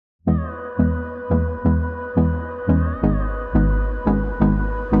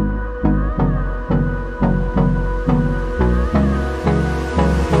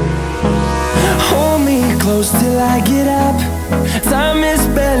close till I get up. Time is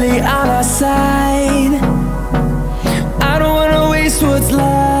barely on our side. I don't wanna waste what's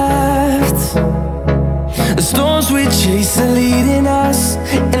left. The storms we chase are leading us,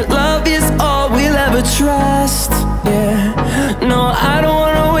 and love is all we'll ever trust. Yeah, no, I don't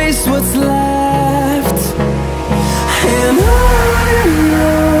wanna waste what's left. And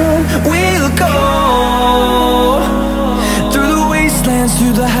on we'll go, through the wastelands,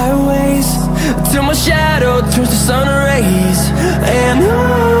 through the highways, till my shadow turns to sun rays. And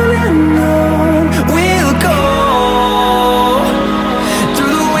on we'll go,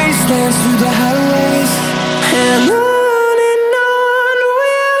 through the wastelands, through the highways, and on we'll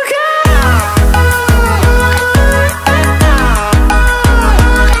go.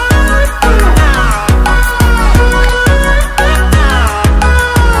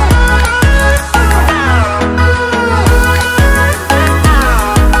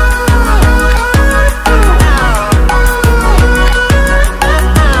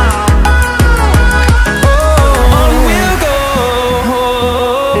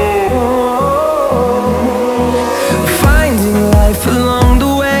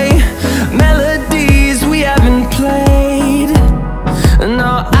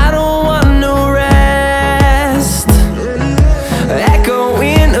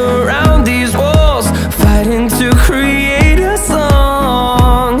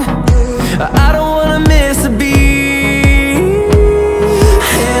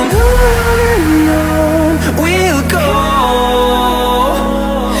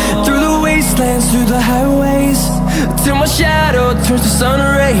 Through the highways, till my shadow turns to sun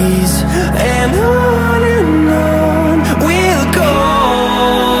rays. And on we'll go,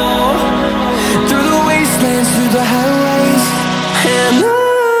 through the wastelands, through the highways, and on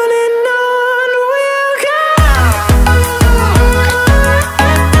we'll go.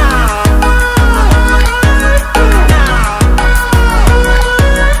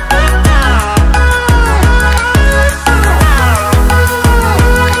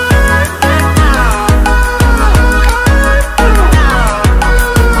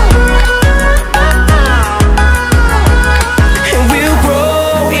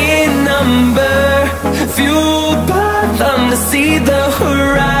 See the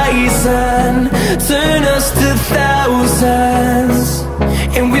horizon turn us to thousands,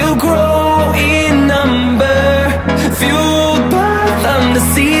 and we'll grow in number, fueled by them. To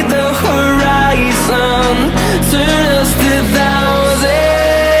see the horizon turn us to thousands,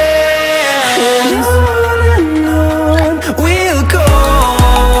 and on we'll go,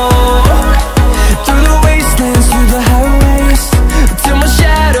 through the wastelands, through the highways, till my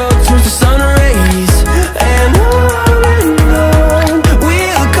shadow turns to sun rays. And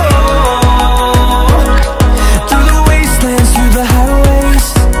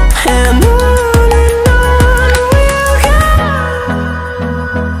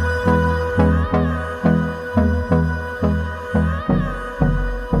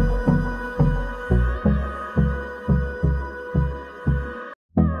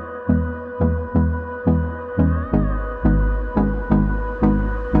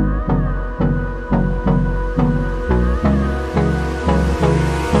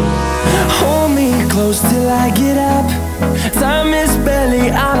close till I get up. Time is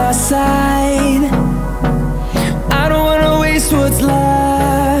barely on our side. I don't wanna waste what's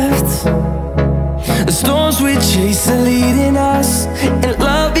left. The storms we chase are leading us, and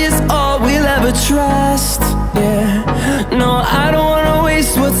love is all we'll ever trust. Yeah, no, I don't wanna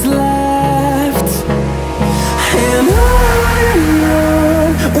waste what's left. And on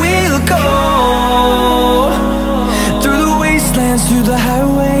we'll go, through the wastelands, through the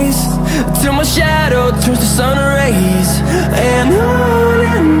highways, till my shadow turns to sun rays. And on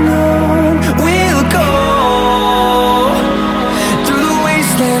we'll go, through the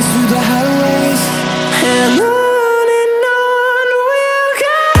wastelands, through the highways, and on we'll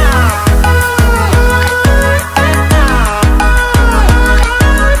go.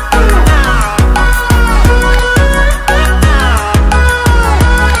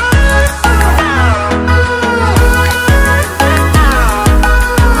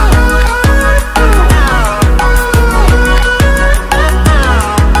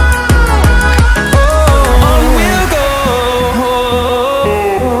 On we'll go,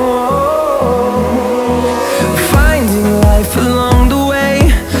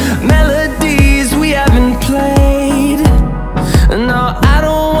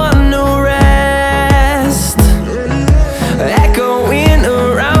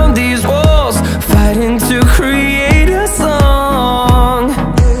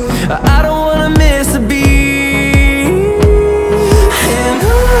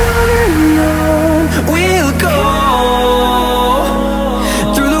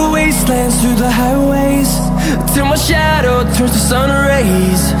 wastelands, through the highways, till my shadow turns to sun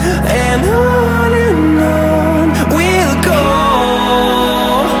rays. And on we'll go,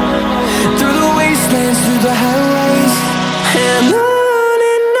 through the wastelands, through the highways, and on.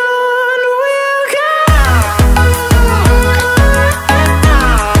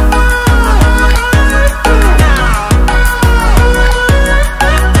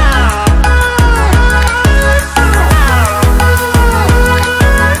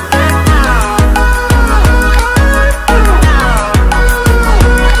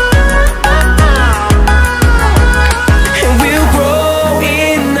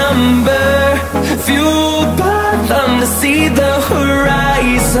 See the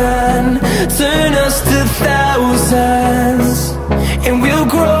horizon, turn us to thousands, and we'll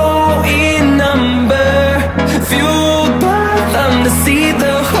grow in number, fueled by them. To see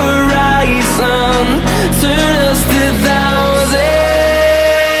the horizon, turn us to thousands,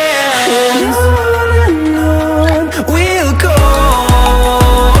 and on we'll go,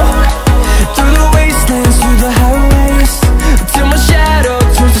 through the wastelands, through the highways, till my shadow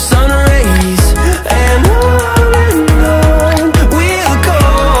turns to sun rays. And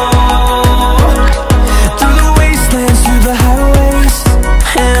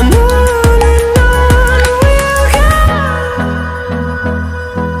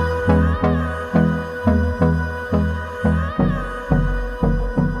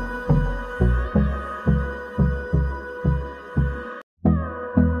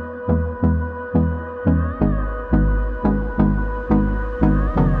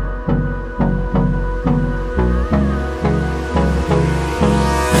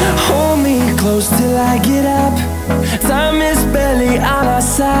close till I get up, time is barely on our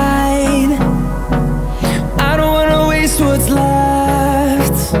side. I don't wanna waste what's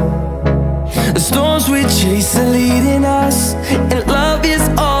left. The storms we chase are leading us, and love is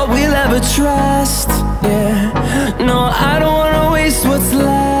all we'll ever trust. Yeah, no, I don't wanna waste what's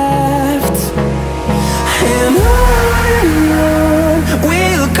left. And on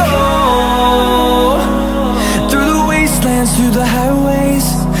we'll go, through the wastelands, through the highways,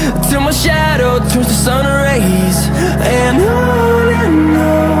 till my shadow turns to sun rays. And on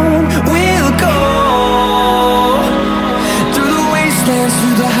we'll go, through the wastelands,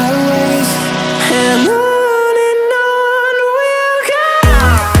 through the highways, and on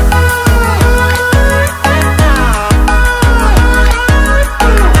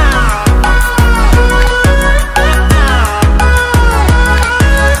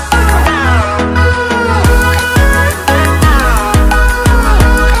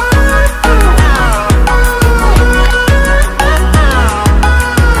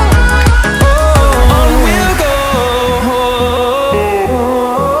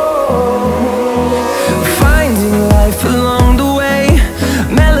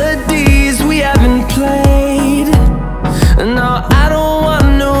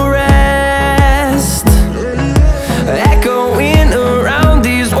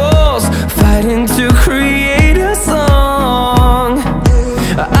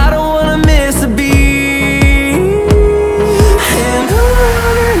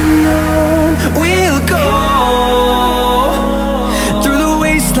we'll go.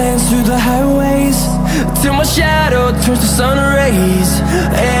 Through the highways, till my shadow turns to sun rays.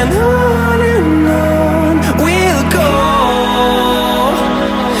 And on we'll go,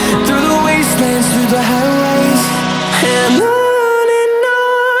 through the wastelands, through the highways, and on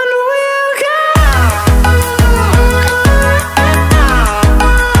we'll go.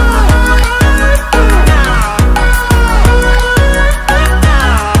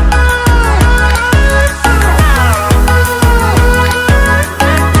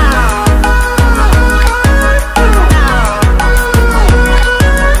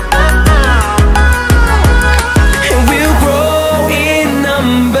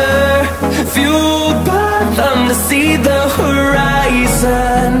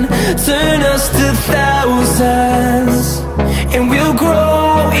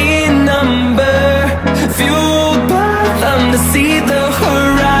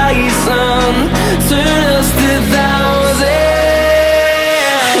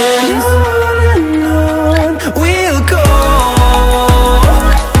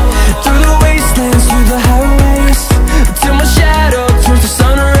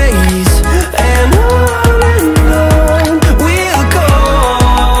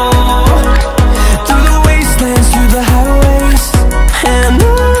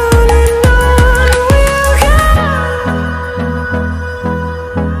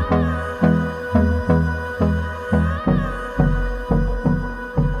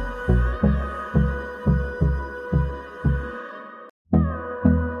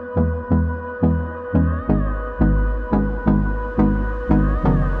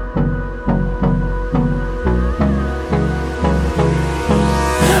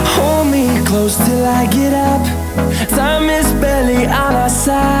 close till I get up. Time is barely on our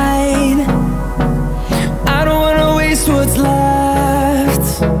side. I don't wanna waste what's left.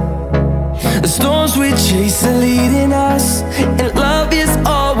 The storms we chase are leading us.